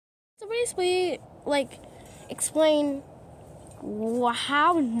So basically, like, explain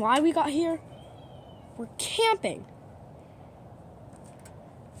how and why we got here. We're camping.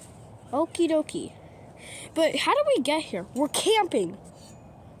 Okie dokie. But how did we get here? We're camping.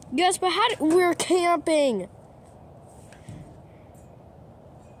 Yes, but we're camping.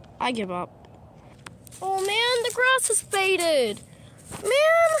 I give up. Oh man, the grass is faded.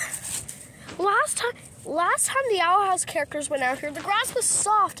 Man, last time the Owl House characters went out here, the grass was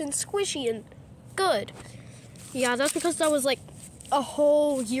soft and squishy and good. Yeah, that's because that was like a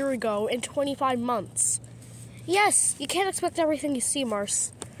whole year ago in 25 months. Yes, you can't expect everything you see,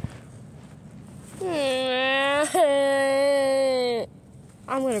 Mars. I'm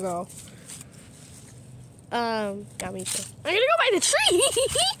gonna go. Got me too. I'm gonna go by the tree.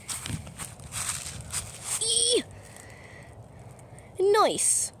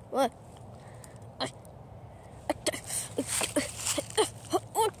 Nice. What?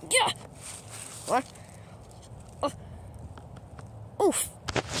 What? Oof.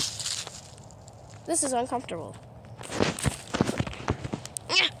 This is uncomfortable.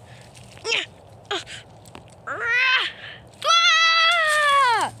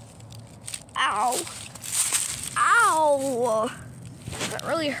 Ow. Ow. That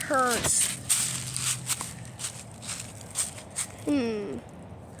really hurts.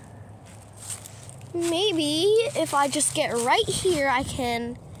 Maybe if I just get right here, I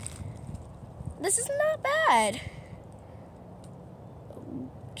can... This is not bad.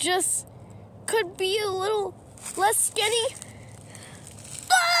 Just could be a little less skinny.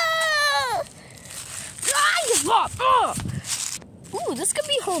 Ah! Ah! Ooh, this could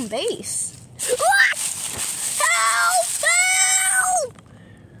be home base. Ah! Help! Help!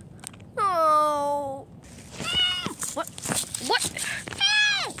 Oh. What? What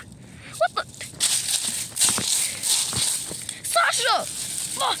the? Sasha!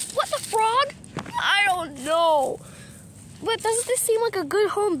 What the frog? I don't know. But doesn't this seem like a good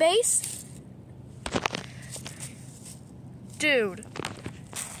home base? Dude.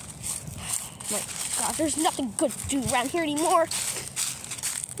 My God, there's nothing good to do around here anymore.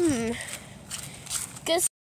 Guess